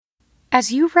As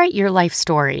you write your life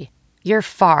story, you're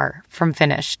far from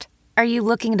finished. Are you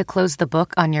looking to close the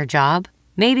book on your job?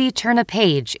 Maybe turn a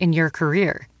page in your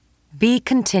career? Be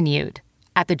continued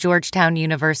at the Georgetown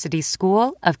University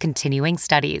School of Continuing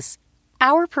Studies.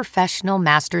 Our professional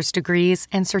master's degrees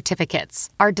and certificates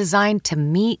are designed to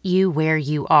meet you where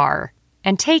you are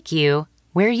and take you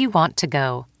where you want to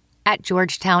go. At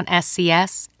Georgetown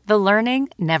SCS, the learning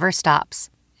never stops,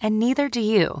 and neither do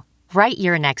you. Write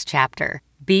your next chapter.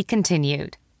 Be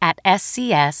continued at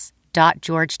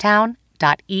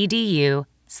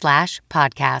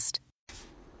scs.georgetown.edu/podcast.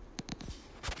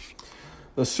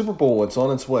 The Super Bowl is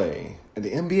on its way, and the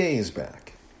NBA is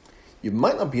back. You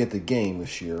might not be at the game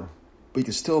this year, but you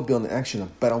can still be on the action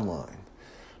of BetOnline.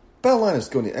 BetOnline is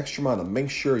going the extra mile to make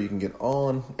sure you can get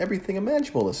on everything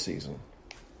imaginable this season,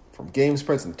 from game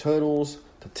spreads and totals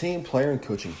to team, player, and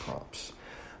coaching props.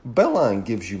 BetOnline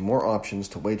gives you more options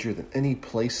to wager than any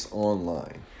place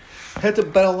online. Head to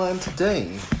BetOnline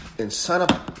today and sign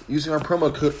up using our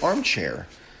promo code ARMCHAIR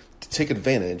to take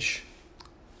advantage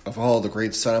of all the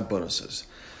great sign-up bonuses.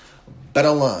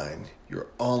 BetOnline, your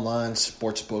online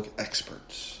sportsbook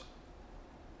experts.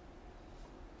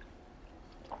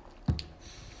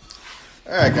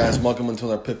 All right, guys, welcome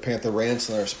into our Pitt Panther Rants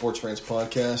and our Sports Rants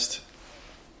podcast.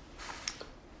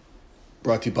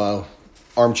 Brought to you by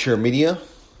Armchair Media.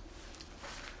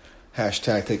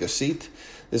 Hashtag take a seat.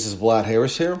 This is Vlad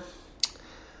Harris here.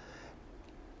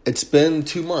 It's been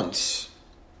 2 months,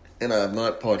 and I have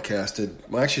not podcasted.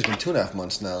 Well, actually, it's been 2.5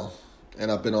 months now,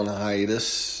 and I've been on a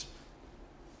hiatus.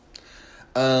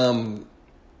 I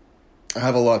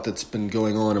have a lot that's been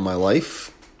going on in my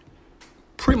life.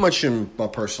 Pretty much in my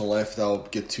personal life that I'll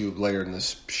get to later in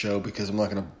this show because I'm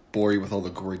not going to bore you with all the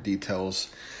gory details.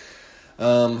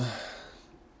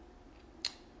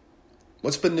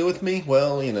 What's been new with me?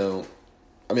 Well, I'm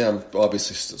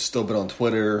obviously still been on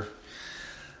Twitter.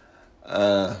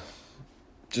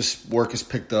 Just work has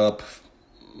picked up.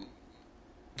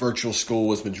 Virtual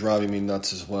school has been driving me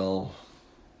nuts as well.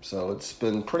 So it's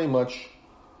been pretty much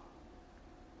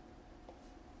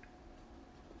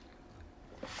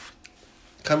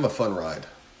kind of a fun ride.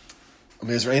 I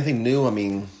mean, is there anything new? I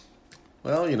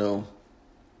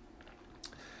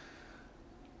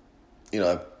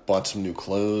bought some new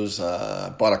clothes.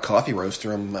 Bought a coffee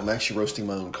roaster. I'm actually roasting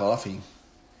my own coffee.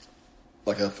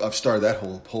 Like I've started that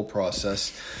whole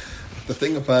process. The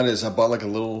thing about it is I bought a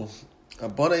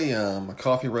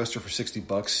coffee roaster for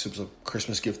 $60. It was a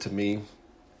Christmas gift to me.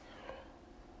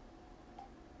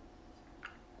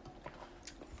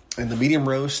 And the medium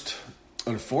roast,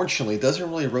 unfortunately, it doesn't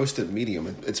really roast at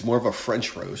medium. It's more of a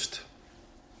French roast.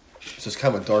 So it's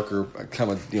kind of a darker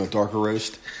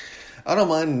roast. I don't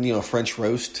mind, French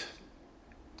roast.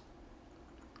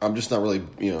 I'm just not really,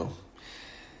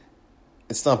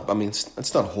 it's not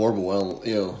horrible. Well,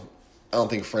 I don't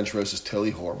think French roast is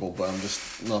totally horrible, but I'm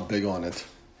just not big on it.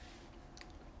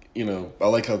 I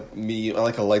like a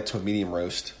light to a medium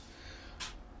roast.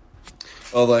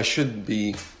 Although I should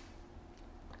be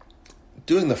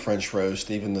doing the French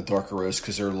roast, even the darker roast,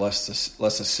 because they're less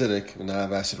acidic and I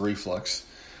have acid reflux.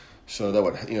 So that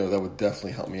would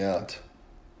definitely help me out.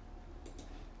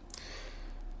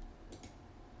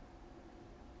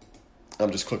 I'm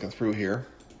just clicking through here.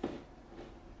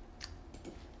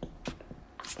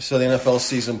 So the NFL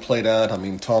season played out.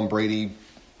 Tom Brady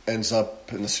ends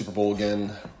up in the Super Bowl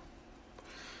again,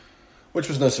 which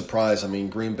was no surprise.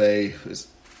 Green Bay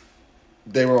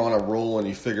they were on a roll, and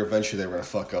you figure eventually they were going to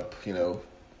fuck up,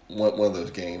 one of those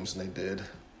games, and they did.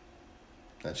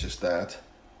 That's just that.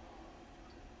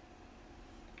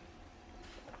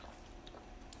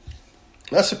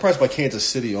 Not surprised by Kansas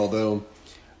City, although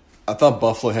I thought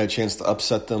Buffalo had a chance to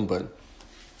upset them, but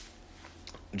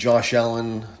Josh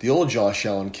Allen, the old Josh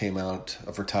Allen, came out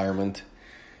of retirement.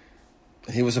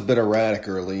 He was a bit erratic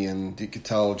early, and you could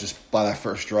tell just by that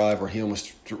first drive where he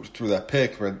almost threw that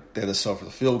pick where they had to sell for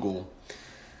the field goal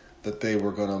that they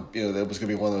were going to, that was going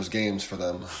to be one of those games for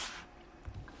them.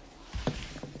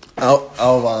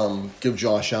 I'll give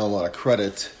Josh Allen a lot of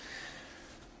credit.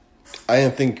 I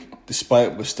didn't think,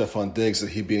 despite with Stephon Diggs,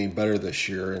 that he'd be any better this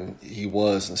year, and he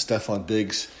was. And Stephon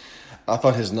Diggs, I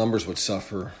thought his numbers would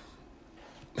suffer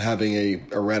having a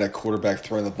erratic quarterback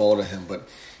throwing the ball to him, but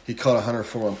he caught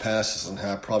 141 passes and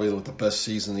had probably the best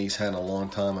season he's had in a long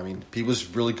time. He was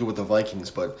really good with the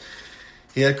Vikings, but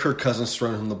he had Kirk Cousins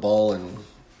throwing him the ball, and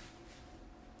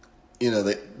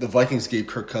the Vikings gave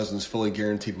Kirk Cousins fully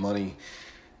guaranteed money.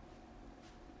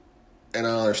 And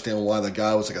I don't understand why the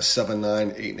guy was like a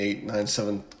 7'9", 8'8",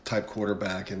 9'7" type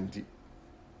quarterback, and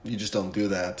you just don't do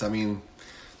that.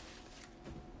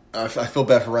 I feel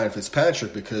bad for Ryan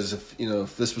Fitzpatrick because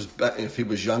if he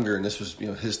was younger and this was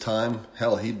his time,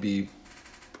 hell, he'd be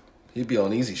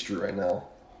on easy street right now.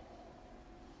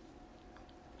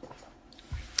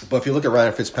 But if you look at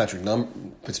Ryan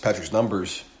Fitzpatrick's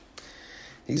numbers,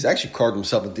 he's actually carved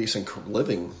himself a decent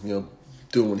living,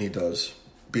 doing what he does,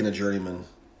 being a journeyman.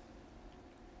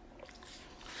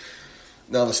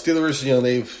 Now the Steelers,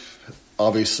 they've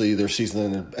obviously their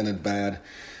season ended bad.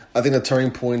 I think the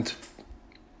turning point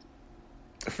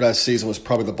for that season was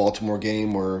probably the Baltimore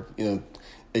game where,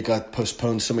 it got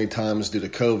postponed so many times due to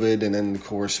COVID. And then, of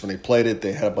course, when they played it,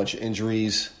 they had a bunch of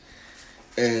injuries.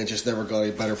 And it just never got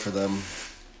any better for them.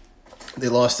 They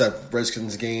lost that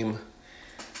Redskins game.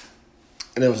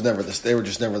 And it was never this. They were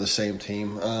just never the same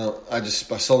team. I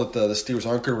saw that the Steelers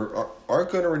aren't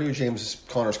going to renew James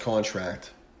Conner's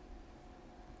contract.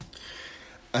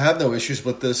 I have no issues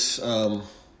with this.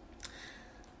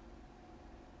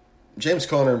 James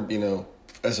Conner,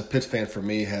 as a Pitt fan for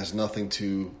me, has nothing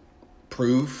to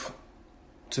prove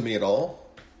to me at all.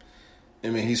 I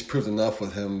mean, he's proved enough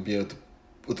with him,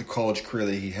 with the college career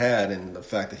that he had and the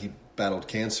fact that he battled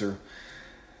cancer.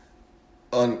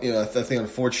 I think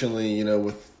unfortunately,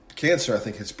 with cancer, I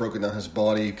think it's broken down his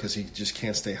body because he just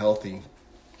can't stay healthy.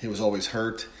 He was always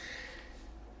hurt.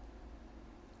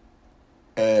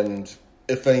 And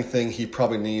if anything, he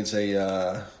probably needs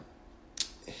at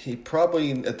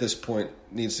this point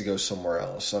needs to go somewhere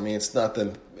else. I mean, it's not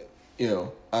that,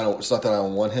 it's not that I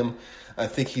don't want him. I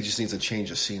think he just needs a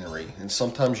change of scenery. And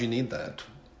sometimes you need that,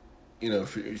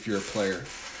 if you're a player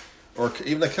or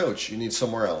even a coach, you need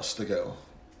somewhere else to go.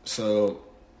 So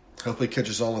hopefully he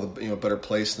catches on with a better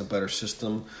place and a better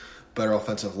system, better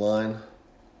offensive line.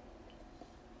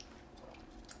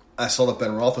 I saw that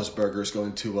Ben Roethlisberger is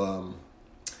going to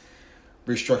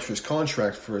restructure his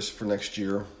contract for next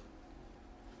year.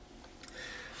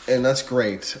 And that's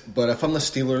great. But if I'm the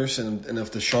Steelers and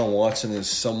if Deshaun Watson is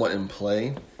somewhat in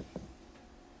play,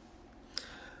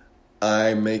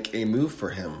 I make a move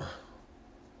for him.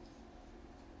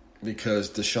 Because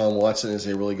Deshaun Watson is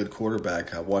a really good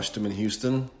quarterback. I watched him in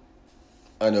Houston.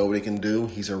 I know what he can do.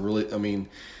 He's really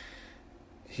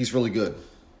good.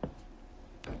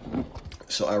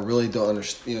 So I really don't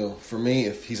understand. For me,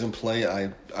 if he's in play,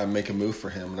 I make a move for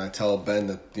him. And I tell Ben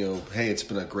that, hey, it's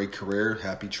been a great career.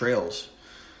 Happy trails.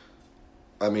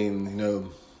 I mean,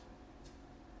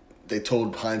 they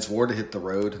told Hines Ward to hit the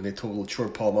road, and they told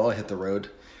LaTroy Palomalo to hit the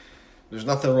road. There's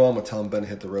nothing wrong with telling Ben to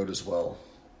hit the road as well.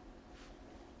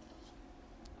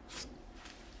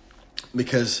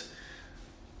 Because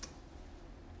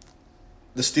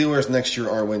the Steelers next year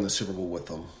aren't winning the Super Bowl with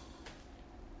them.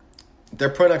 They're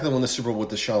probably not going to win the Super Bowl with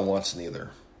Deshaun Watson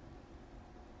either.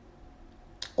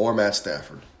 Or Matt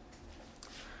Stafford.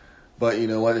 But you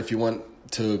know what? If you want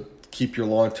to keep your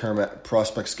long-term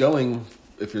prospects going,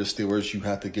 if you're the Steelers, you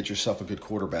have to get yourself a good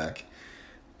quarterback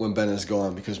when Ben is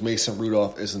gone, because Mason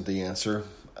Rudolph isn't the answer.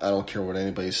 I don't care what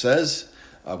anybody says.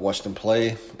 I've watched him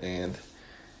play, and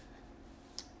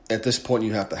at this point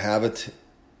you have to have it.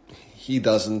 He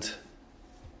doesn't.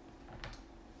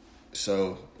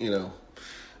 So,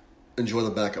 enjoy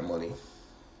the backup money.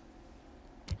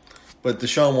 But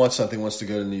Deshaun Watson, I think, wants to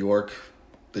go to New York,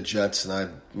 the Jets,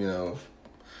 and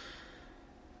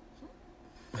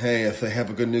hey, if they have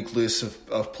a good nucleus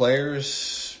of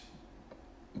players,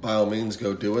 by all means,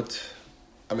 go do it.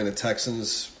 I mean, the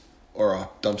Texans are a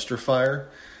dumpster fire,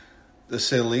 to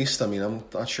say the least. I mean, I'm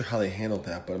not sure how they handled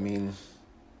that, but I mean,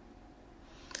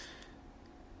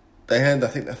 I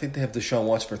think they have Deshaun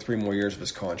Watson for 3 more years of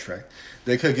his contract.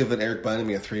 They could give Eric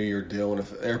Bieniemy a 3-year deal, and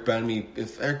if Eric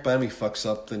Bieniemy fucks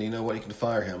up, then you know what, you can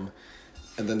fire him.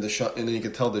 And then you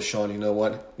can tell Deshaun, you know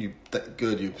what, you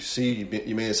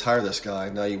made us hire this guy.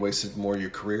 Now you wasted more of your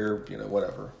career,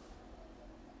 whatever.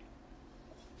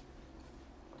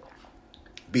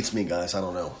 Beats me, guys. I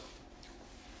don't know.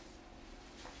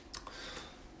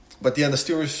 But yeah, the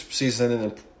Steelers season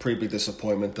ended in a pretty big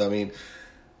disappointment. I mean,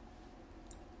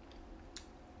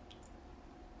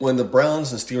 when the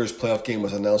Browns and Steelers playoff game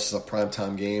was announced as a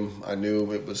primetime game, I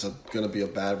knew it was going to be a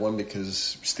bad one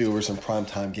because Steelers and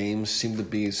primetime games seem to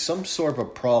be some sort of a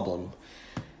problem.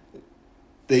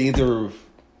 They either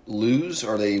lose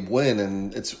or they win,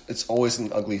 and it's always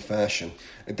in ugly fashion.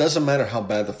 It doesn't matter how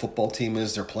bad the football team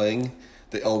is they're playing,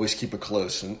 they always keep it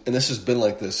close. And this has been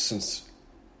like this since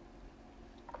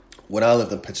when I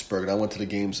lived in Pittsburgh and I went to the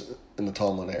games in the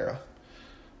Tomlin era.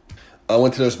 I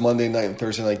went to those Monday night and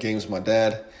Thursday night games with my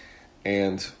dad,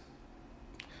 and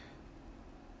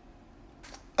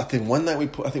I think one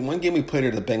game we played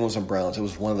at the Bengals and Browns. It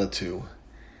was one of the two,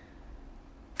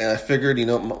 and I figured,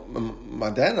 my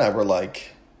dad and I were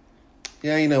like,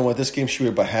 Yeah, you know what? This game should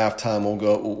be by halftime.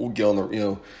 We'll get on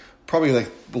the, probably like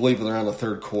leave it around the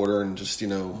third quarter and just,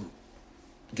 get on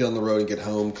the road and get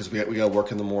home because we got to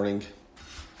work in the morning.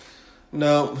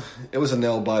 No, it was a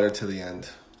nail biter to the end.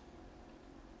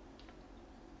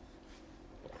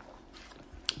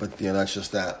 But that's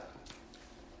just that.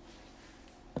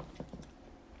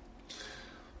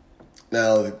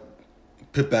 Now the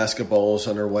Pitt basketball is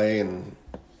underway, and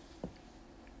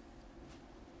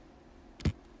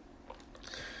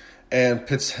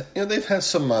Pitt's, they've had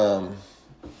some,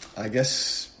 I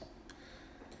guess,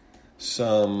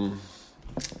 some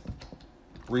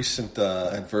recent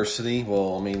adversity.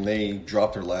 Well, I mean, they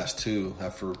dropped their last two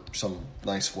after some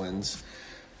nice wins.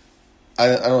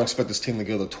 I don't expect this team to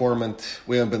go to the tournament.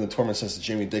 We haven't been in the tournament since the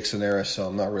Jamie Dixon era, so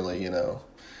I'm not really,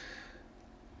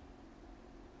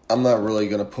 I'm not really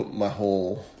going to put my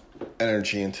whole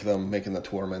energy into them making the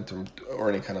tournament or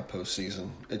any kind of postseason.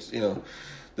 It's,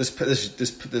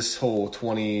 this whole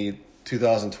 2020,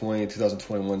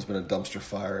 2021's been a dumpster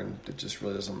fire, and it just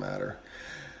really doesn't matter.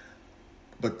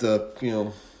 But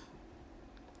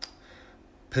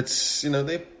Pitt's,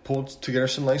 they pulled together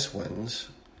some nice wins.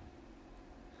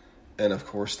 And of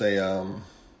course they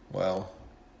lost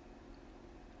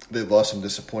some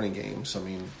disappointing games. I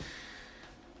mean,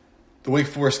 the Wake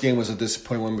Forest game was a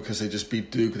disappointing one because they just beat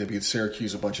Duke and they beat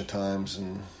Syracuse a bunch of times,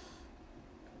 and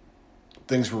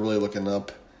things were really looking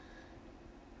up.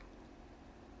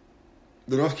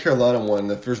 The North Carolina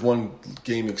one, if there's one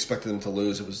game you expected them to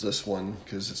lose, it was this one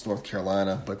because it's North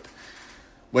Carolina. But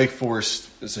Wake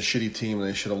Forest is a shitty team and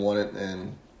they should have won it.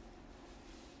 And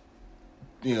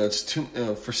it's too.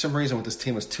 For some reason with this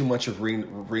team, it's too much of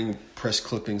ring press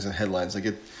clippings and headlines. They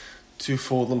get too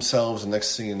full of themselves, and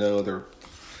next thing you know,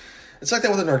 it's like that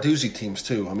with the Narduzzi teams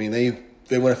too. I mean, they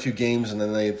win a few games and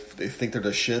then they think they're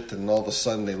the shit, and all of a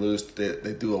sudden they lose. They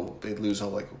lose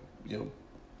all, like, one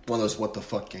of those what the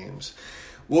fuck games.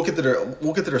 We'll get to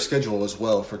their schedule as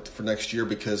well for next year,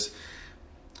 because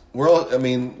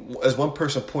as one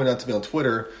person pointed out to me on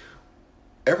Twitter,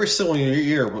 every single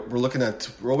year we're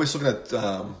always looking at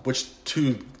which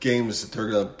two games that they're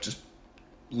gonna just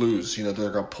lose. They're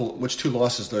gonna pull, which two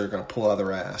losses they're gonna pull out of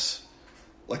their ass,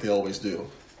 like they always do,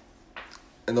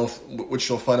 and they'll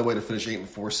find a way to finish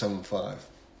 8-4, 7-5.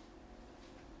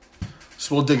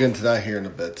 So we'll dig into that here in a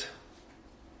bit.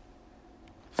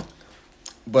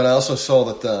 But I also saw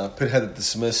that Pitt had to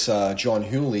dismiss John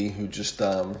Hewley, who just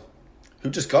got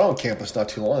on campus not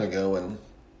too long ago, and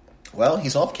well,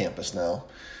 he's off campus now,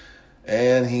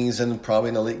 and he's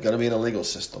probably going to be in a legal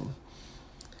system.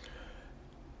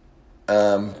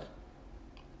 The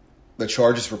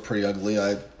charges were pretty ugly.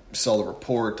 I saw the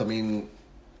report. I mean,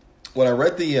 when I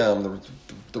read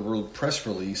the press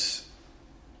release,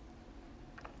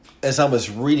 as I was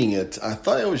reading it, I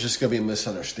thought it was just going to be a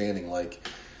misunderstanding. Like,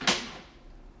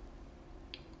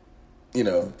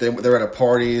 they're at a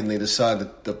party and they decide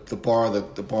that to borrow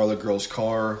the girl's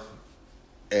car,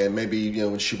 and maybe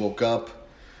when she woke up,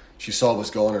 she saw what was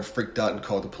going on and freaked out and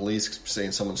called the police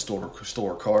saying someone stole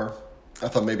her car. I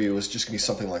thought maybe it was just going to be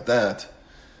something like that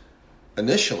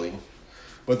initially,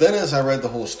 but then as I read the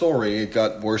whole story, it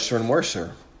got worse and worse.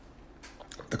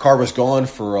 The car was gone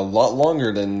for a lot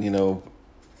longer than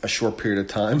a short period of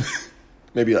time,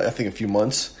 maybe I think a few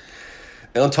months.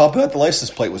 And on top of that, the license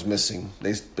plate was missing.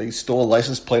 They stole a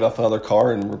license plate off another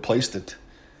car and replaced it.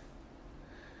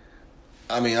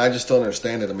 I mean, I just don't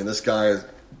understand it. I mean, this guy,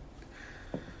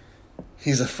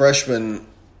 he's a freshman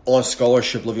on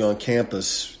scholarship living on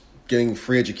campus, getting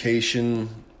free education,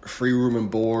 free room and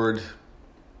board,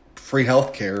 free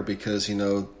health care because,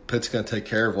 Pitt's going to take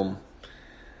care of him.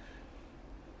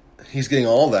 He's getting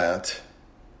all that.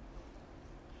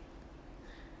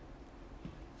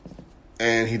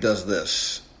 And he does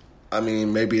this. I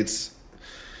mean, maybe it's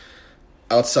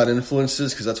outside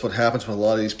influences, because that's what happens with a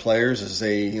lot of these players is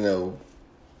they,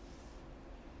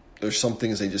 there's some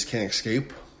things they just can't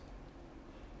escape.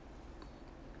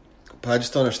 But I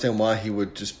just don't understand why he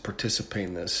would just participate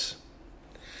in this.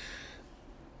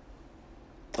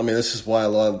 I mean, this is why a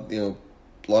lot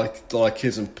of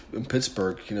kids in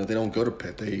Pittsburgh, they don't go to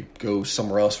Pitt. They go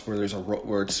somewhere else where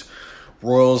it's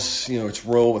Royals, it's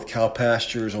rural with cow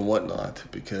pastures and whatnot,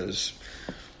 because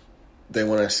they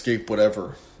want to escape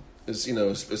whatever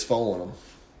is following them.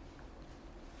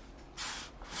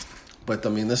 But I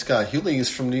mean, this guy Hewley is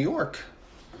from New York.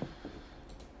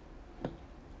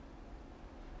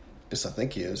 Yes, I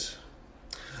think he is.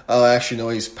 Oh, actually, no,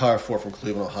 he's Power 4 from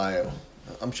Cleveland, Ohio.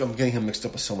 I'm getting him mixed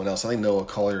up with someone else. I think Noah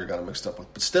Collier got him mixed up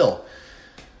with, but still,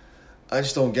 I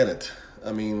just don't get it.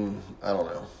 I mean, I don't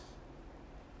know.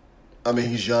 I mean,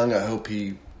 he's young. I hope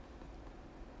he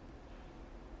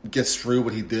gets through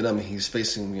what he did. I mean, he's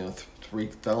facing 3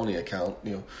 felony account,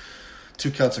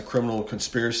 2 counts of criminal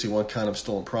conspiracy, 1 count of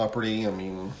stolen property. I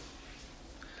mean,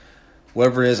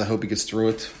 whatever it is, I hope he gets through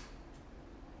it.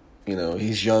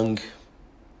 He's young,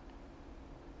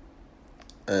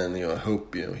 and I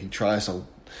hope he tries to.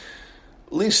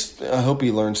 At least I hope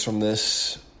he learns from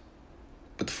this.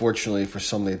 But fortunately, for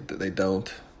some, they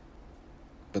don't.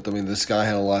 But I mean, this guy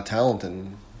had a lot of talent,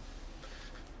 and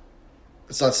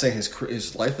it's not saying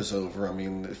his life is over. I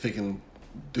mean, if he can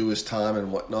do his time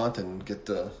and whatnot, and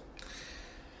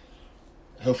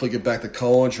hopefully get back to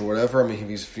college or whatever. I mean,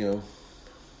 he's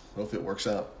hopefully it works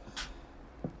out.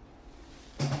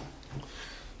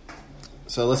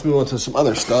 So let's move on to some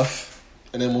other stuff,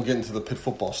 and then we'll get into the Pitt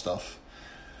football stuff.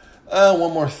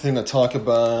 One more thing to talk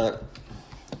about.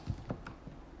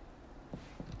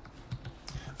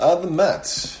 The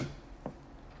Mets.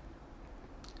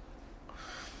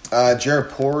 Jared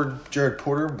Porter, their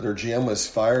GM, was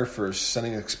fired for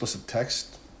sending explicit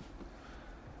text,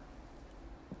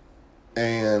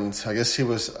 and I guess he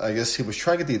was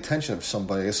trying to get the attention of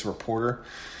somebody. I guess a reporter.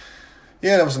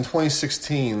 Yeah, that was in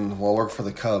 2016 while I worked for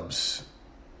the Cubs.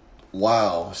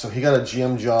 Wow! So he got a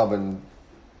GM job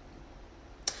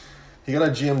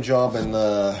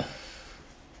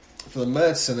for the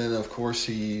Mets, and then of course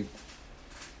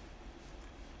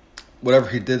whatever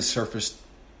he did surfaced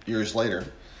years later.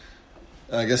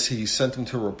 I guess he sent him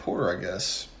to a reporter, I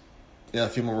guess. Yeah, a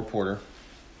female reporter.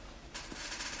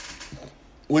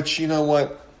 Which, you know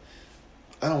what?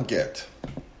 I don't get.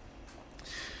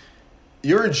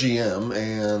 You're a GM,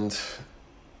 and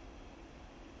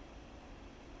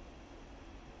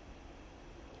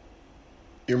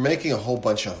you're making a whole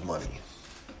bunch of money.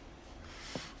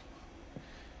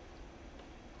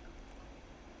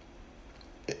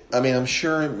 I mean, I'm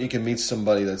sure you can meet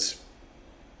somebody that's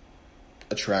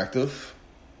attractive,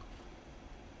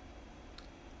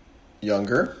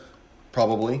 younger,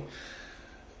 probably.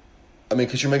 I mean,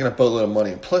 because you're making a boatload of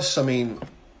money. Plus, I mean,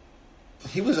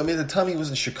 at the time he was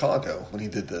in Chicago when he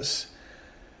did this.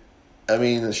 I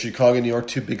mean, Chicago and New York,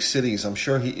 2 big cities. I'm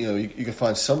sure you can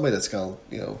find somebody that's gonna,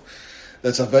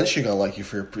 that's eventually gonna like you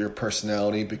for your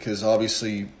personality, because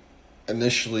obviously,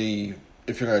 initially,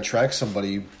 if you're gonna attract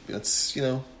somebody that's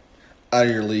out of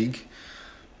your league,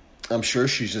 I'm sure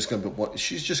she's just gonna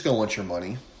want your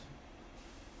money.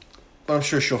 But I'm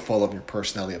sure she'll fall in your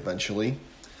personality eventually.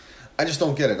 I just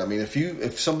don't get it. I mean,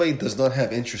 if somebody does not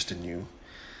have interest in you,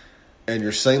 and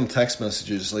you're sending text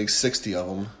messages, like 60 of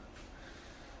them,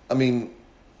 I mean,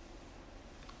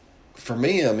 for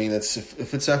me, I mean,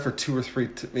 if it's after 2 or 3,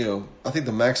 I think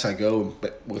the max I go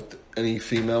with any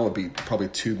female would be probably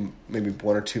 2, maybe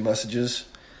 1 or 2 messages.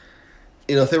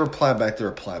 If they reply back, they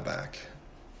reply back.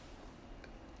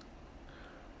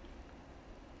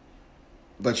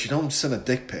 But you don't send a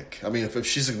dick pic. I mean, if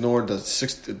she's ignored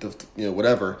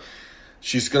whatever,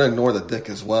 she's gonna ignore the dick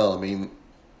as well. I mean,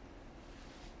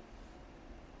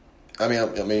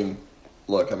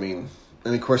 look. I mean,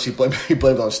 and of course he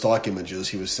blamed on stock images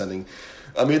he was sending.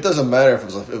 I mean, it doesn't matter if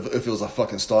it was a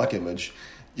fucking stock image.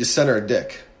 You sent her a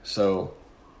dick, so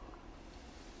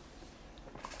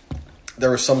there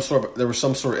was some sort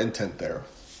of intent there.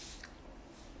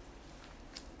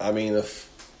 I mean, if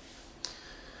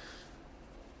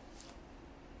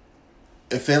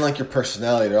they don't like your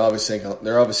personality, they're obviously not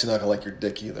gonna like your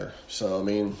dick either. So I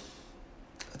mean,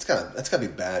 that's gotta be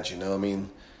bad, I mean,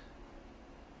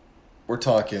 we're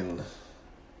talking,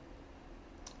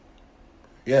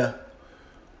 yeah.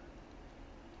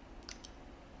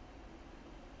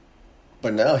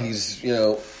 But now he's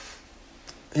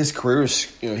his career is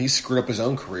he's screwed up his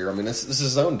own career. I mean, this is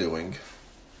his own doing.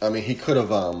 I mean, he could have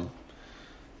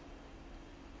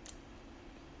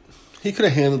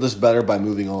handled this better by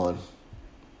moving on,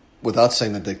 without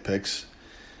saying the dick pics.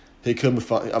 He could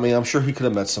have. I mean, I'm sure he could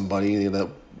have met somebody that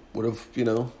would have.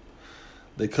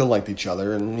 They could have liked each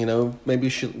other, and maybe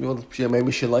she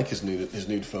like his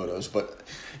nude photos. But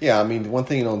yeah, I mean, one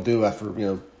thing you don't do after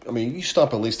I mean, you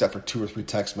stop at least after 2 or 3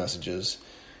 text messages,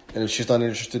 and if she's not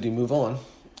interested, you move on.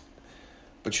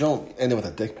 But you don't end it with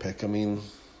a dick pic. I mean,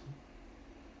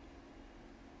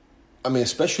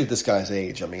 especially at this guy's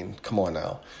age. I mean, come on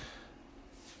now.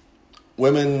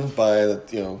 Women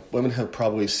have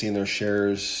probably seen their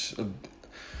shares.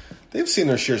 They've seen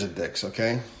their shares of dicks.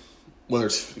 Okay, whether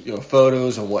it's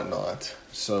photos or whatnot.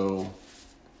 So,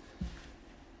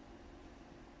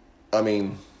 I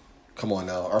mean, come on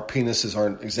now. Our penises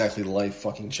aren't exactly life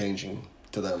fucking changing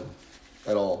to them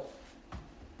at all.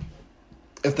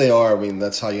 If they are, I mean,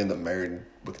 that's how you end up married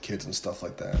with kids and stuff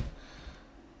like that.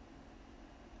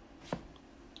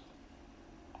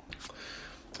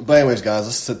 But anyways,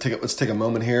 guys, let's take a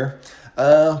moment here.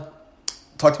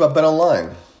 Talked about Bet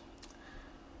Online.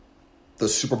 The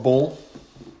Super Bowl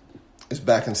is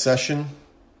back in session.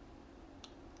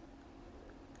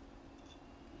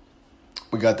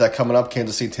 We got that coming up.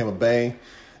 Kansas City, Tampa Bay.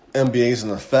 NBA's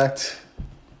in effect.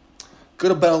 Go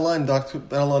to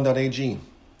betonline.ag.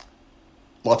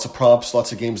 Lots of props,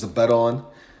 lots of games to bet on.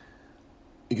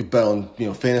 You can bet on,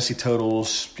 fantasy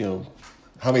totals,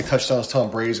 how many touchdowns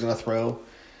Tom Brady's going to throw.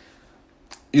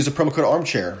 Use the promo code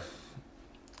Armchair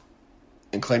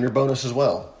and claim your bonus as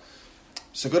well.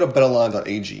 So go to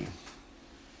betonline.ag.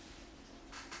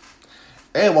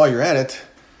 And while you're at it,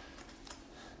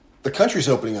 the country's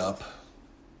opening up.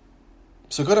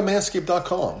 So go to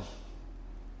manscaped.com.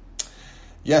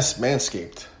 Yes,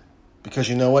 Manscaped. Because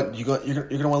you know what? You're going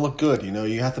to want to look good.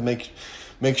 You have to make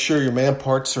sure your man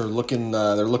parts are looking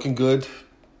they're looking good,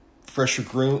 fresh,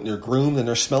 they're groomed, and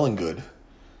they're smelling good.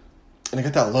 And I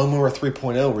got that Lawnmower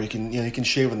 3.0 where you can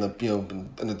shave in the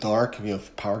in the dark,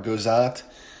 if power goes out.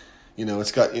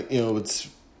 It's got it's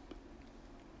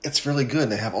really good.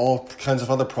 And they have all kinds of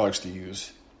other products to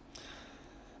use.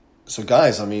 So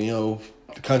guys, the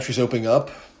country's opening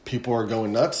up. People are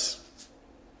going nuts.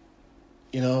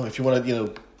 If you want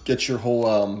to, get your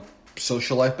whole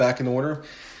social life back in order,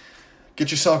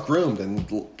 get yourself groomed.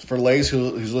 And for ladies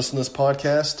who's listening to this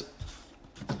podcast,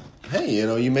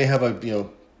 hey, you may have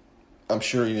I'm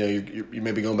sure, you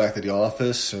may be going back to the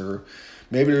office, or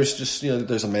maybe there's just,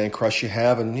 there's a man crush you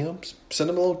have, and, send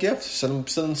them a little gift, send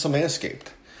them some Manscaped.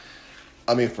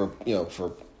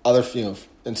 For other,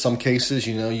 in some cases,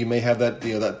 you may have that,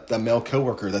 that male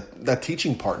coworker, that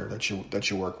teaching partner that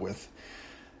you work with,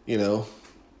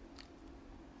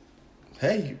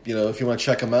 Hey, if you want to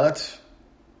check them out,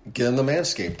 get them the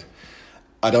Manscaped.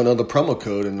 I don't know the promo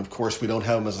code, and of course we don't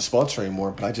have them as a sponsor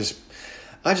anymore, but I just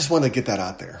wanted to get that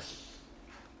out there.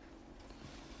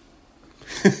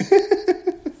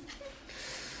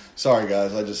 Sorry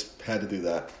guys, I just had to do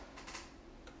that.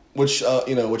 Which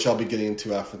I'll be getting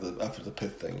into after the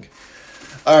Pitt thing.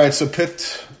 All right, so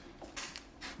Pitt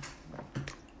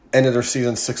ended their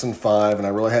season 6-5, and I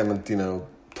really haven't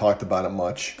talked about it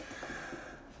much.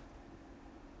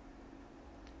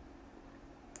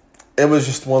 It was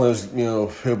just one of those,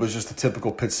 it was just a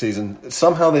typical Pitt season.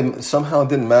 Somehow it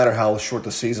didn't matter how short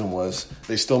the season was.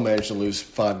 They still managed to lose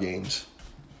 5 games.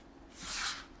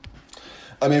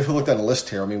 If we looked at a list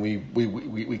here,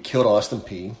 we killed Austin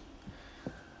Peay.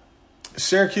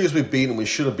 Syracuse we beat, and we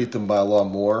should have beat them by a lot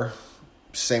more.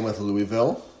 Same with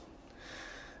Louisville.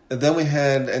 And then we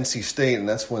had NC State, and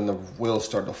that's when the wheels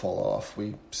started to fall off.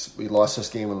 We lost this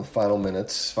game in the final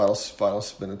minutes.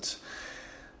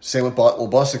 Same with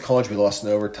Boston College, we lost in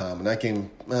overtime. And that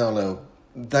game, I don't know,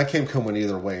 that game could win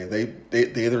either way. They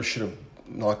either should have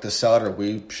knocked us out, or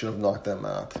we should have knocked them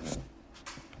out.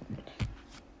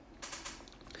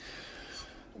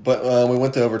 But we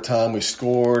went to overtime, we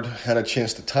scored, had a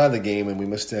chance to tie the game, and we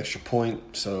missed the extra point.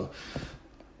 So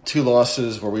 2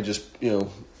 losses where we just,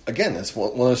 again, that's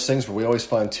one of those things where we always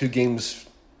find 2 games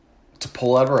to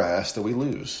pull out of our ass that we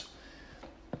lose.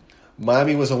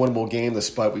 Miami was a winnable game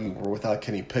despite we were without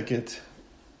Kenny Pickett.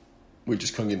 We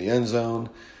just couldn't get in the end zone.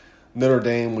 Notre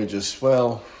Dame, we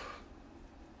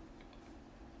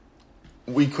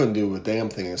couldn't do a damn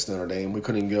thing against Notre Dame. We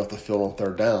couldn't even get off the field on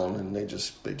 3rd down, and they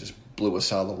just blew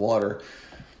us out of the water.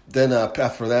 Then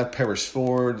after that, Paris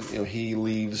Ford, he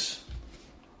leaves.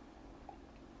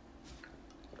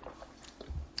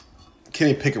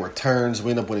 Kenny Pickett returns. We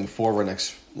end up winning 3 of our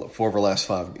last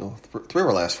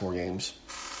 4 games.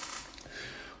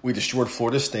 We destroyed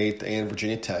Florida State and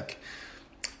Virginia Tech.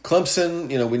 Clemson,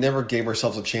 we never gave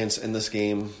ourselves a chance in this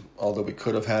game, although we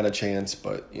could have had a chance,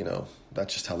 but,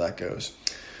 that's just how that goes.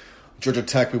 Georgia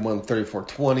Tech, we won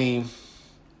 34-20.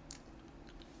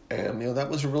 And,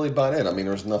 that was really about it.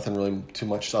 There was nothing really too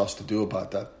much else to do about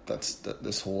that. That's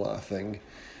this whole thing.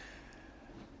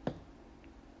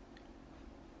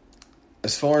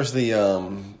 As far as the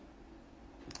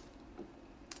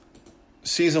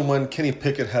season when Kenny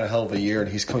Pickett had a hell of a year,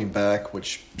 and he's coming back,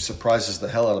 which surprises the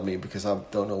hell out of me because I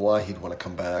don't know why he'd want to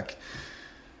come back.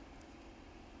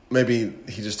 Maybe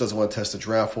he just doesn't want to test the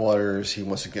draft waters. He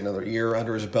wants to get another year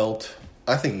under his belt.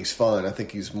 I think he's fine. I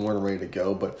think he's more than ready to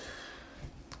go. But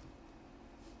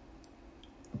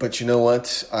you know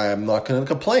what? I'm not going to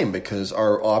complain because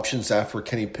our options after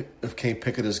Kenny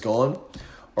Pickett is gone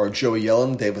are Joey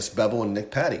Yellen, Davis Bevel, and Nick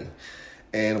Patty.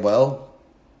 And,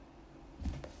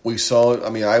 we saw,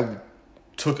 I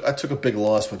took a big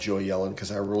loss with Joey Yellen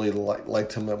because I really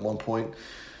liked him at one point.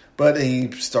 But he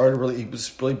was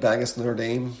really bad against Notre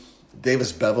Dame.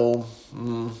 Davis Bevel,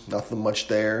 nothing much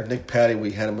there. Nick Patty,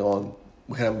 we had him on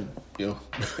we had him,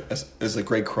 as a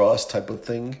great cross type of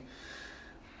thing,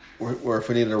 where if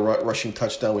we needed a rushing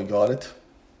touchdown, we got it.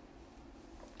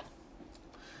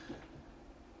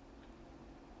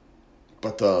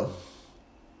 But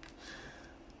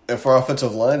if our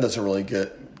offensive line doesn't really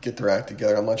get their act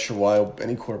together, I'm not sure why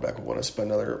any quarterback would want to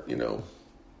spend another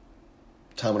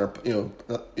time in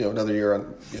another year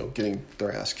on getting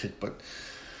their ass kicked. But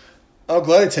I'm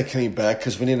glad they take Kenny back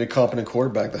because we need a competent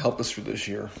quarterback to help us through this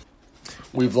year.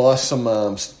 We've lost some.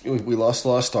 We lost a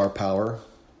lot of star power,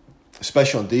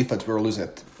 especially on defense. We were losing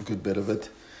a good bit of it.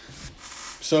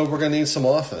 So we're going to need some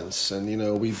offense, and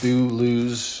we do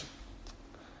lose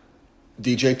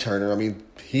DJ Turner. I mean,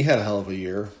 he had a hell of a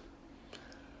year.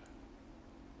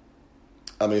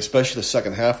 I mean, especially the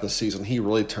second half of the season, he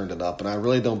really turned it up, and I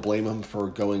really don't blame him for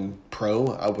going pro.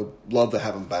 I would love to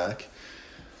have him back.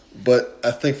 But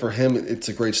I think for him, it's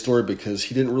a great story because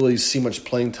he didn't really see much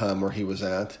playing time where he was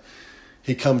at.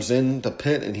 He comes in the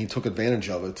pit, and he took advantage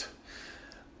of it.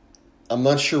 I'm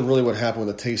not sure really what happened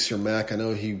with Taysier Mack. I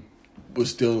know he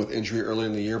was dealing with injury early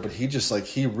in the year, but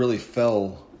he really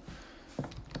fell.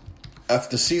 After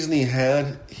the season he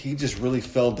had, he just really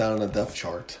fell down the depth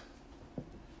chart.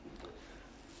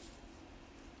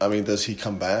 I mean, does he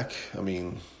come back? I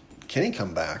mean, can he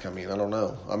come back? I mean, I don't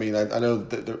know. I mean, I know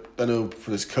for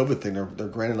this COVID thing, they're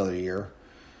granted another year.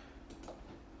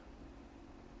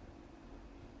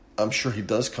 I'm sure he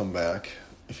does come back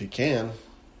if he can.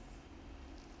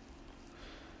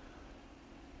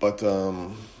 But I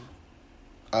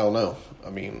don't know. I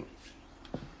mean,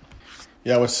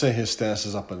 yeah, I would say his status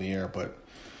is up in the air. But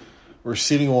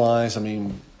receiving-wise, I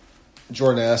mean,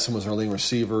 Jordan Addison was our leading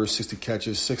receiver, 60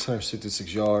 catches,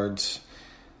 666 yards.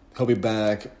 He'll be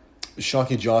back.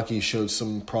 Shockey Jockey showed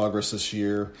some progress this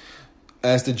year,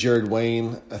 as did Jared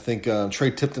Wayne. I think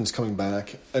Trey Tipton's coming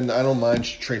back. And I don't mind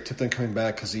Trey Tipton coming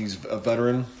back because he's a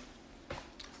veteran,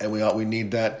 and we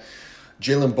need that.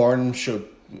 Jalen Barton showed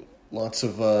lots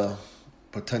of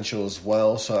potential as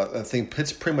well. So I think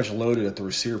Pitt's pretty much loaded at the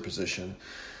receiver position.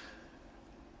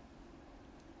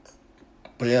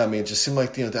 But yeah, I mean, it just seemed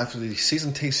like after the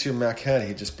season Taysier Mack had,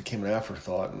 he just became an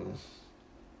afterthought, and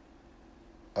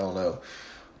I don't know.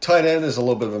 Tight end is a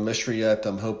little bit of a mystery yet.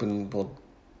 I'm hoping.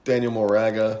 Daniel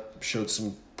Moraga showed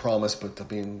some promise, but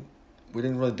I mean, we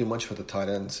didn't really do much with the tight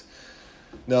ends.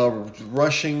 Now,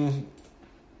 rushing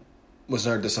was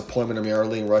our disappointment. I mean, our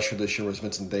leading rusher this year was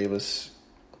Vincent Davis.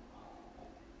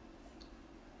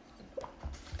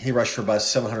 He rushed for about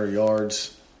 700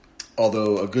 yards.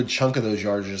 Although a good chunk of those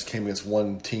yards just came against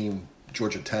one team,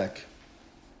 Georgia Tech.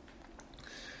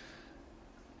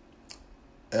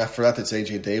 After that, it's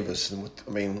A.J. Davis. And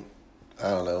I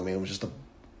don't know. I mean, it was just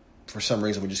for some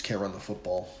reason, we just can't run the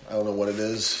football. I don't know what it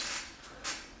is.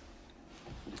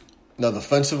 Now,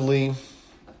 defensively,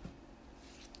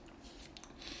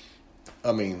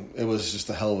 I mean, it was just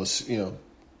a hell of a,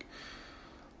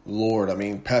 Lord, I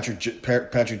mean, Patrick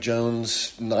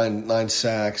Jones, nine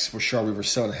sacks. Rashard Weaver,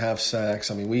 7.5 sacks.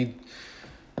 I mean,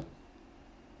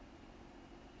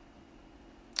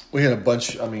 we had a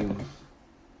bunch. I mean,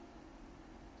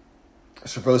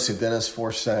 Servosi Dennis,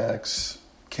 4 sacks.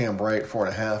 Cam Bright,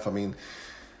 4.5. I mean,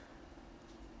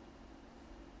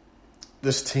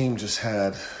 this team just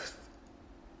had,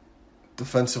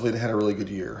 defensively, they had a really good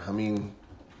year. I mean,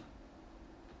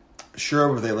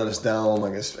 sure, they let us down.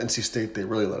 I guess NC State, they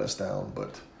really let us down.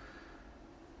 But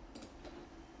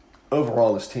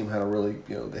overall, this team had a really,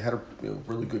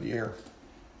 really good year.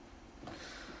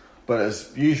 But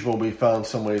as usual, we found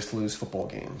some ways to lose football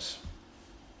games.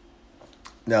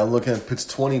 Now, looking at Pitt's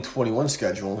 2021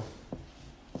 schedule,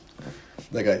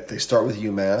 they start with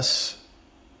UMass.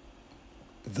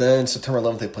 Then September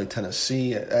 11th, they play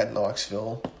Tennessee at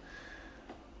Knoxville.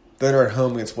 Then they're at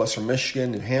home against Western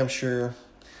Michigan, New Hampshire.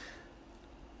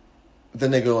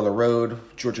 Then they go on the road,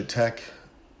 Georgia Tech,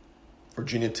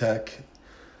 Virginia Tech.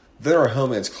 Then they're at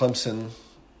home against Clemson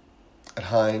at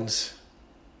Hines.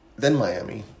 Then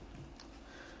Miami.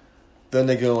 Then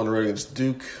they go on the road against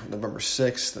Duke, November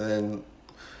 6th. And then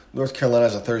North Carolina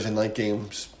has a Thursday night game,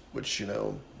 which,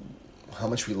 how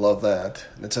much we love that.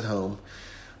 And it's at home.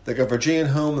 They got Virginia at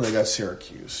home, and they got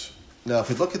Syracuse. Now, if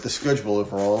you look at the schedule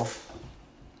overall,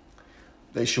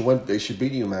 they should win. They should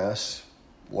beat UMass,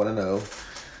 1-0.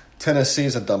 Tennessee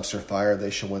is a dumpster fire. They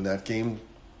should win that game,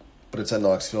 but it's at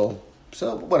Knoxville.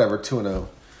 So, whatever, 2-0.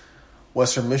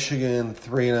 Western Michigan,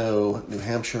 3-0. New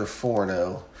Hampshire,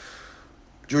 4-0.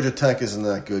 Georgia Tech isn't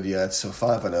that good yet, so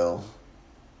 5-0.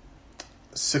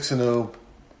 6-0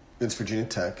 against Virginia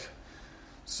Tech.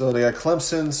 So they got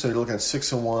Clemson, so you're looking at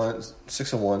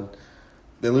 6-1.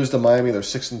 They lose to Miami, they're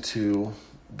 6-2.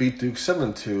 Beat Duke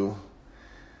 7-2.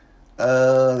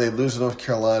 They lose to North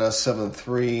Carolina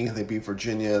 7-3. They beat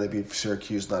Virginia. They beat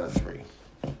Syracuse 9-3.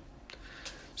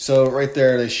 So right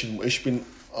there, they should be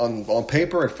on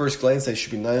paper at first glance. They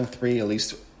should be 9-3, at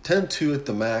least 10-2 at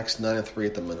the max, 9-3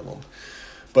 at the minimum.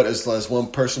 But as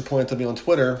one person pointed to me on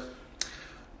Twitter,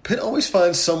 Pitt always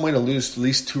finds some way to lose at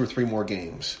least 2 or 3 more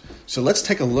games. So let's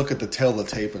take a look at the tail of the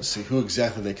tape and see who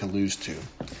exactly they can lose to.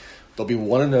 They'll be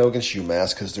 1-0 against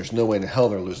UMass because there's no way in hell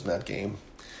they're losing that game.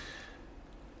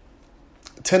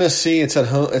 Tennessee, it's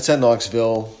at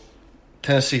Knoxville.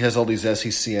 Tennessee has all these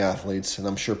SEC athletes, and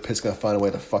I'm sure Pitt's going to find a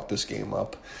way to fuck this game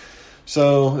up.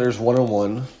 So there's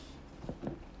 1-1.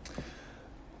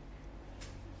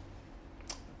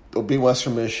 They'll beat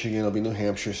Western Michigan. They'll beat New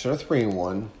Hampshire. So they're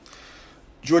 3-1.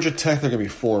 Georgia Tech, they're going to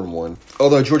be 4-1.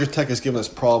 Although Georgia Tech has given us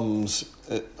problems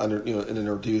in an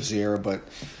Narduzzi era, but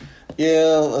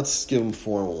yeah, let's give them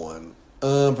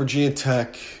 4-1. Virginia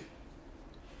Tech,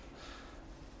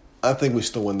 I think we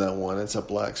still win that one. It's at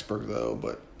Blacksburg, though.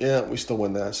 But, yeah, we still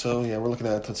win that. So, yeah, we're looking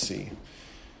at it. Let's see.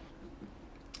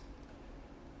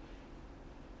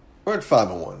 We're at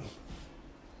 5-1.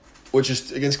 Which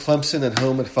is against Clemson at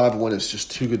home at 5-1 is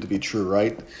just too good to be true,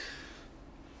 right?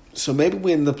 So maybe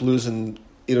we end up losing,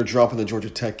 either dropping the Georgia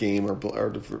Tech game or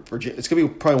Virginia. It's going to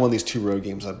be probably one of these 2 road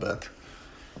games, I bet.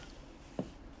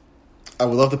 I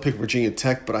would love to pick Virginia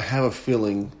Tech, but I have a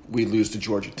feeling we lose to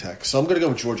Georgia Tech. So I'm going to go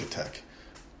with Georgia Tech.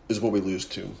 Is what we lose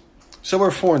to. So we're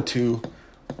 4-2.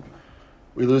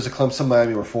 We lose to Clemson,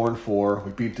 Miami. We're 4-4.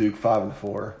 We beat Duke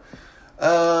 5-4.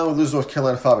 We lose North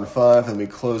Carolina 5-5, and we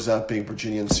close out being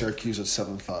Virginia and Syracuse at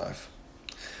 7-5.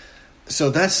 So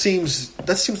that seems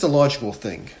the logical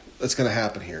thing that's going to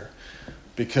happen here,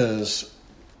 because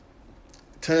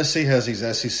Tennessee has these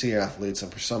SEC athletes,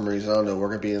 and for some reason I don't know,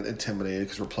 we're going to be intimidated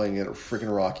because we're playing at a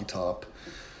freaking Rocky Top.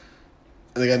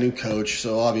 And they got a new coach,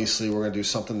 so obviously we're going to do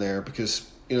something there because.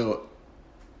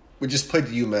 We just played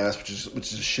the UMass,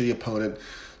 which is a shitty opponent.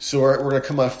 So we're going to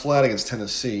come out flat against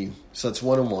Tennessee. So that's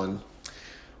 1-1.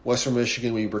 Western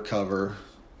Michigan, we recover.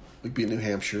 We beat New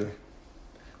Hampshire,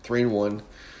 3-1.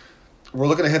 We're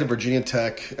looking ahead to Virginia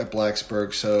Tech at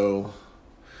Blacksburg. So,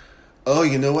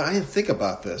 you know what? I didn't think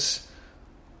about this.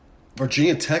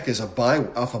 Virginia Tech is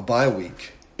off a bye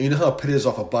week. And you know how Pitt is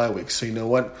off a bye week. So you know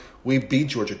what? We beat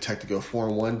Georgia Tech to go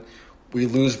 4-1. We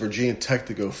lose Virginia Tech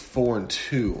to go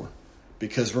 4-2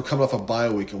 because we're coming off a bye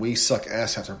week and we suck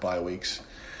ass after bye weeks.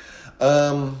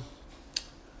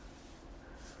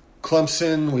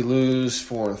 Clemson, we lose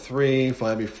 4-3.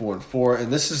 Miami 4-4,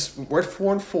 and we're at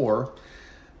 4-4,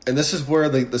 and this is where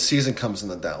the season comes in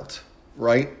the doubt,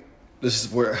 right? This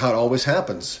is how it always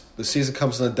happens. The season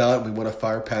comes in the doubt, and we want to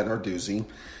fire Pat Narduzzi,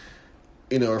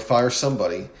 or fire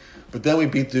somebody, but then we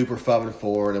beat Duke, we're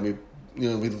 5-4, and then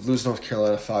we lose North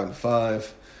Carolina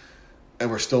 5-5,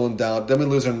 and we're still in doubt. Then we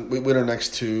win our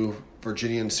next 2,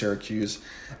 Virginia and Syracuse,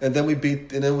 and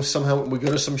then somehow we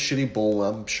go to some shitty bowl.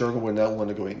 I'm sure we'll win that one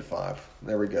to go 8-5.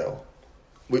 There we go.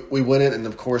 We win it, and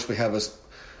of course we have this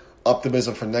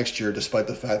optimism for next year, despite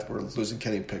the fact that we're losing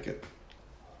Kenny Pickett.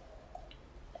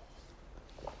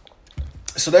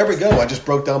 So there we go. I just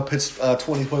broke down Pitt's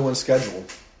 2021 schedule.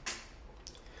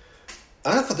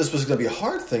 I thought this was going to be a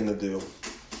hard thing to do.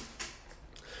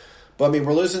 But,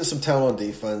 we're losing some talent on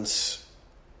defense.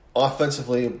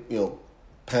 Offensively,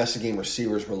 passing game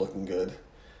receivers were looking good.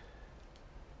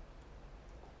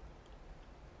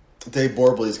 Dave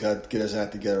Borbley's got to get his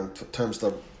act together in terms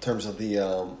of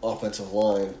the offensive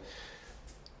line.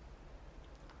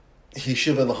 He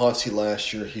should have been in the hot seat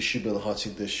last year. He should be in the hot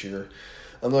seat this year.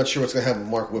 I'm not sure what's going to happen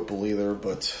with Mark Whipple either,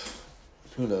 but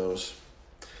who knows.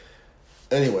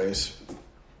 Anyways,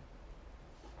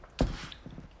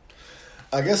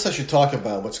 I guess I should talk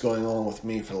about what's going on with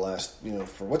me for the last,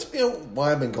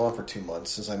 why I've been gone for 2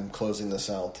 months since I'm closing this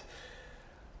out.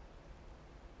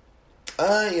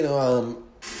 I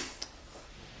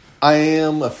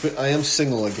am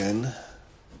single again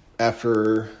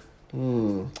after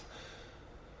 12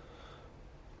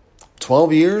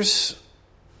 years.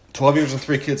 12 years and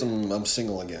 3 kids, I'm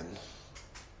single again.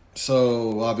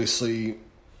 So, obviously,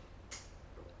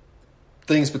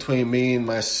 things between me and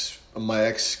my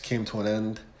ex came to an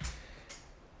end.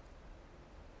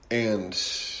 And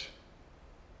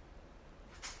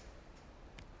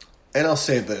I'll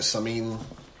say this,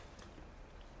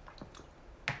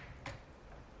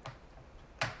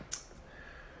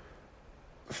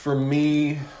 for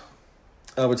me,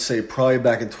 I would say probably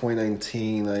back in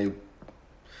 2019,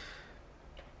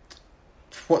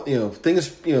 things,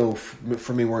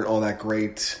 for me weren't all that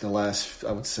great the last,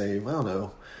 I would say, I don't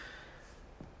know,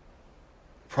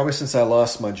 probably since I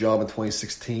lost my job in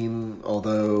 2016,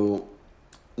 although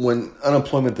when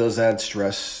unemployment does add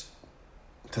stress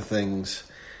to things.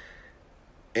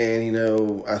 And, you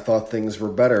know, I thought things were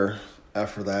better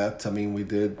after that. I mean, we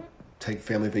did take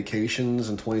family vacations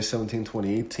in 2017,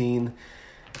 2018.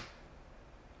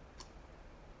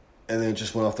 And then it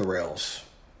just went off the rails.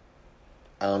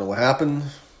 I don't know what happened.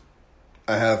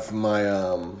 I have my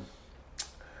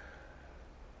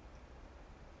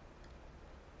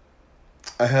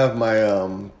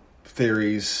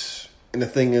theories, and the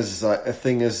thing is,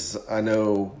 I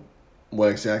know what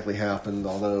exactly happened.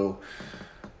 Although,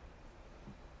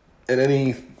 in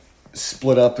any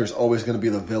split up, there's always going to be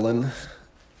the villain,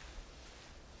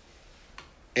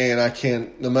 and I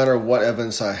can't. No matter what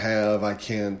evidence I have, I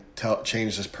can't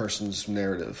change this person's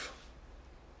narrative,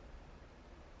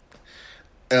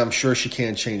 and I'm sure she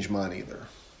can't change mine either.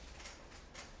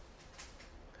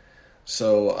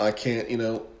 So I can't. You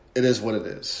know, it is what it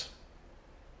is.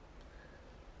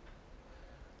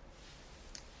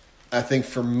 I think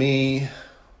for me,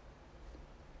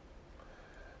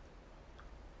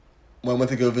 when I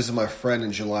went to go visit my friend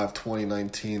in July of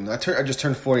 2019, I just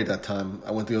turned 40 at that time.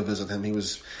 I went to go visit him. He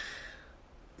was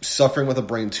suffering with a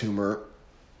brain tumor.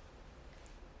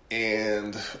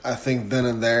 And I think then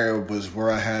and there was where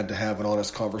I had to have an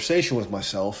honest conversation with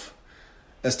myself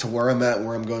as to where I'm at and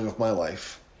where I'm going with my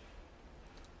life.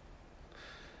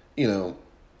 You know,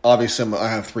 obviously I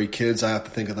have 3 kids. I have to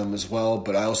think of them as well.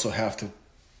 But I also have to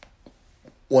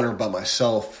wonder about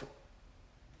myself.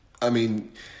 I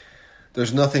mean,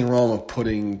 there's nothing wrong with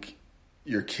putting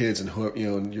your kids and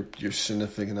and your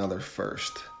significant other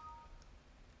first.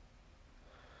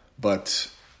 But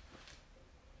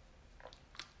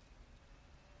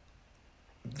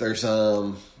there's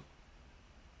you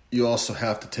also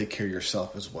have to take care of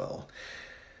yourself as well.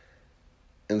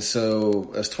 And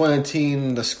so, as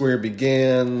 2019, the square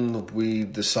began, we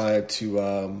decided to,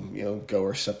 go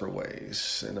our separate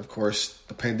ways. And of course,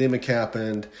 the pandemic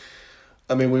happened.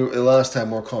 I mean, we allowed us to have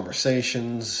more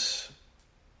conversations.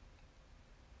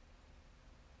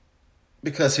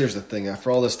 Because here's the thing,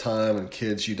 after all this time and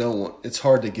kids, it's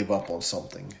hard to give up on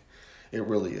something. It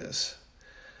really is.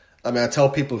 I mean, I tell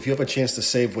people, if you have a chance to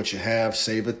save what you have,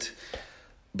 save it.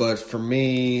 But for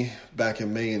me, back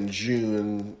in May and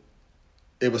June,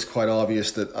 it was quite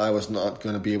obvious that I was not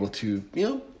going to be able to,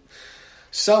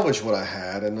 salvage what I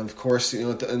had. And of course,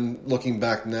 and looking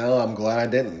back now, I'm glad I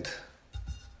didn't.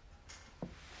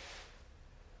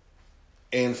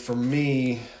 And for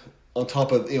me, on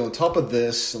top of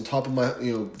this, on top of my,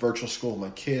 virtual school, my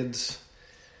kids,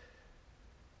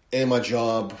 and my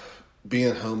job, being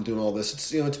at home, doing all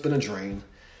this, it's been a drain.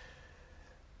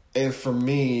 And for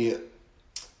me,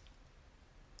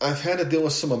 I've had to deal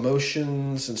with some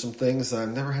emotions and some things that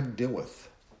I've never had to deal with.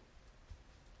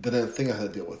 That I didn't think I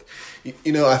had to deal with.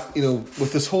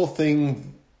 With this whole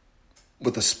thing,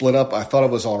 with the split up, I thought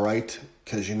it was all right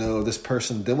because this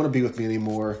person didn't want to be with me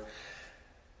anymore,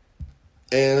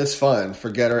 and it's fine.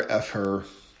 Forget her, F her.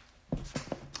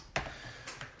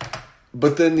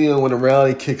 But then when the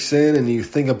reality kicks in and you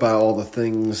think about all the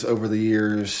things over the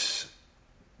years,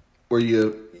 where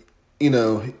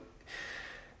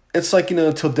it's like,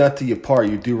 till death do you part.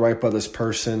 You do right by this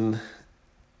person,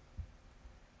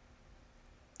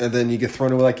 and then you get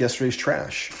thrown away like yesterday's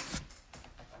trash.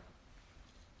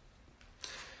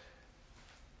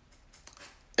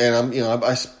 And I'm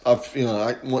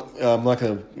not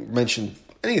going to mention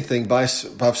anything, but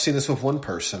I've seen this with one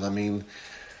person. I mean,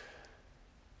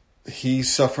 he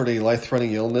suffered a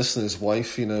life-threatening illness, and his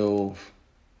wife,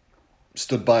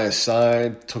 stood by his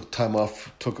side, took time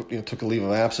off, took a leave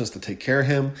of absence to take care of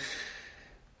him.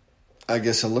 I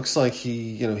guess it looks like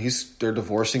they're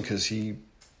divorcing because he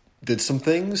did some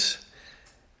things.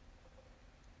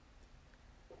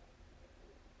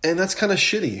 And that's kind of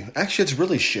shitty. Actually, it's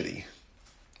really shitty.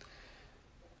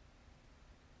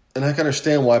 And I can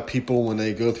understand why people, when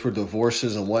they go through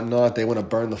divorces and whatnot, they want to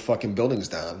burn the fucking buildings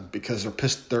down because they're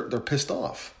pissed. They're pissed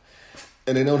off.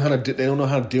 And they don't know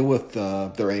how to deal with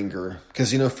their anger.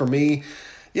 Because, for me,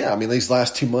 these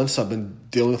last 2 months I've been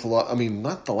dealing with a lot. I mean,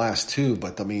 not the last 2,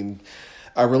 but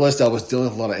I realized I was dealing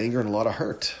with a lot of anger and a lot of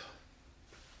hurt.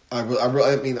 I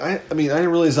didn't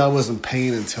realize I was in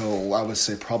pain until I would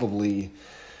say probably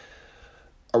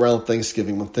around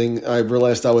Thanksgiving. I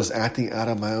realized I was acting out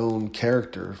of my own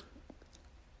character.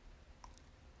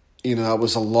 I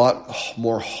was a lot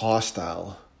more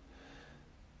hostile.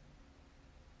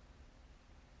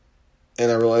 And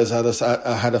I realized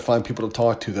I had to find people to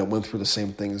talk to that went through the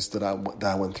same things that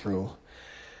I went through.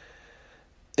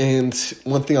 And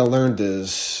one thing I learned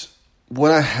is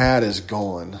what I had is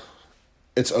gone.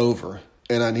 It's over.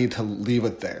 And I need to leave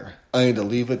it there. I need to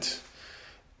leave it,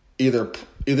 either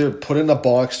put it in a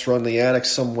box, throw it in the attic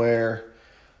somewhere,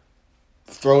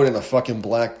 throw it in a fucking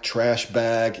black trash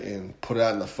bag and put it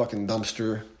out in the fucking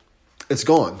dumpster. It's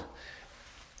gone.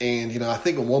 And, I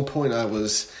think at one point I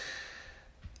was,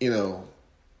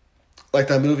 like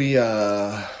that movie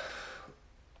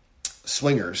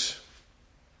Swingers,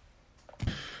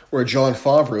 where Jon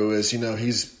Favreau is,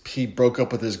 he broke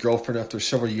up with his girlfriend after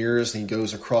several years, and he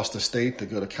goes across the state to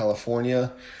go to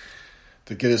California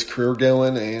to get his career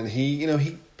going, and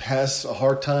he has a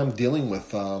hard time dealing with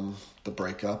the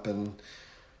breakup and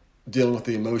dealing with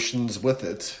the emotions with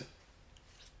it.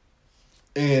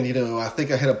 And, I think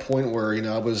I hit a point where,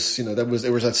 I was, there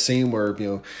was that scene where,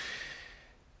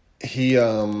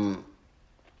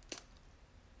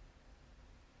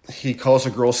 he calls a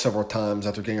girl several times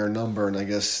after getting her number, and I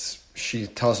guess she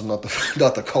tells him not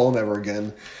to call him ever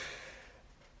again.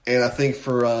 And I think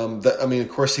for of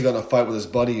course he got in a fight with his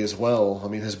buddy as well.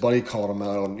 His buddy called him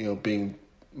out on being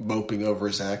moping over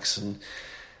his ex, and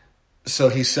so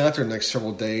he sat there the next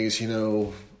several days,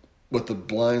 with the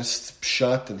blinds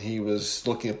shut, and he was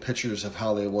looking at pictures of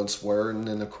how they once were. And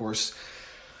then, of course,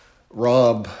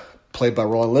 Rob, played by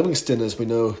Ron Livingston, as we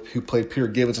know, who played Peter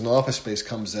Gibbons in Office Space,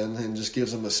 comes in and just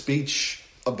gives him a speech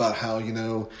about how,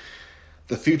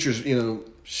 the future's,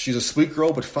 she's a sweet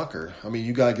girl, but fuck her.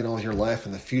 You gotta get on with your life,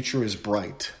 and the future is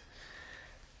bright.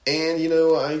 And,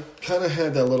 I kind of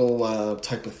had that little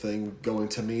type of thing going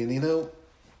to me, and,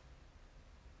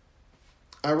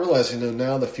 I realize,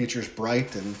 now the future's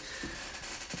bright, and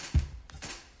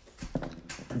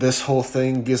this whole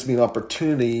thing gives me an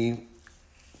opportunity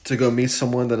to go meet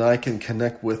someone that I can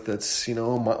connect with that's,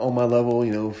 on my level,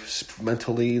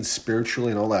 mentally and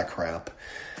spiritually and all that crap.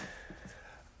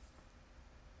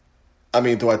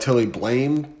 Do I totally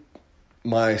blame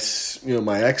my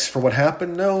ex for what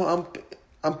happened? No,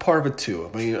 I'm part of it too.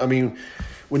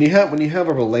 When you have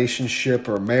a relationship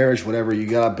or a marriage, whatever, you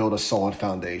gotta build a solid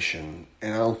foundation.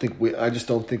 And I just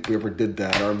don't think we ever did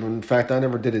that. Or in fact, I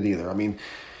never did it either.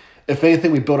 If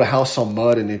anything, we built a house on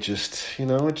mud, and it just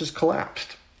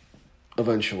collapsed.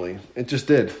 Eventually, it just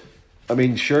did.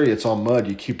 Sure, it's on mud.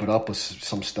 You keep it up with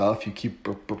some stuff. You keep,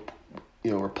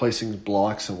 replacing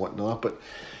blocks and whatnot, but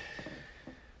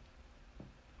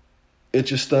it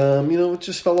just, it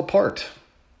just fell apart.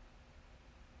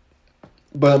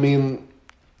 But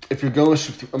if you're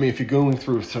going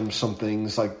through some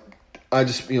things, like I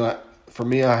just, for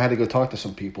me, I had to go talk to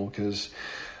some people because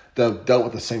they dealt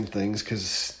with the same things.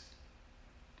 Because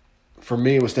for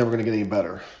me, it was never going to get any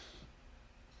better.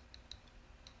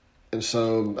 And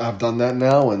so I've done that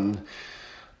now, and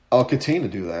I'll continue to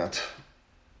do that.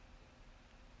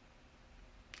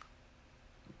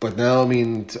 But now,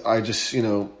 I just,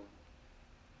 and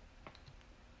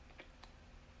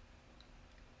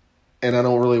I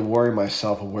don't really worry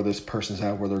myself on where this person's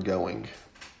at, where they're going,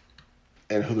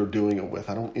 and who they're doing it with.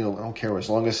 I don't care. As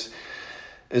long as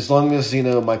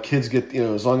my kids get,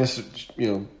 as long as,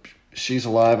 she's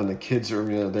alive and the kids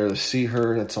are, there to see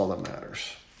her, that's all that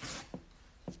matters.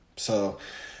 So,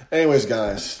 anyways,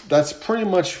 guys, that's pretty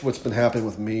much what's been happening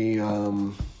with me.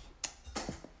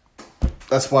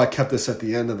 That's why I kept this at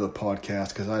the end of the podcast,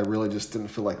 because I really just didn't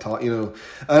feel like talking. I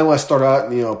didn't want to start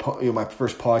out, my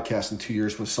first podcast in 2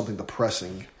 years was something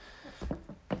depressing.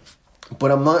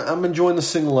 But I'm enjoying the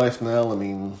single life now.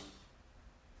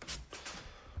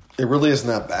 It really isn't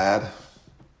that bad.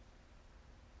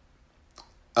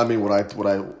 Would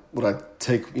I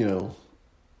take,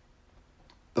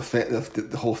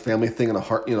 the whole family thing in a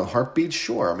heartbeat?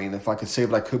 Sure. If I could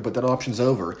save it, I could, but that option's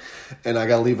over, and I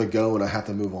gotta leave it go, and I have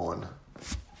to move on.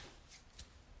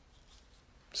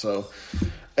 So,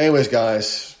 anyways,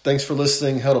 guys, thanks for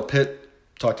listening. Huddle Pit.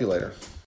 Talk to you later.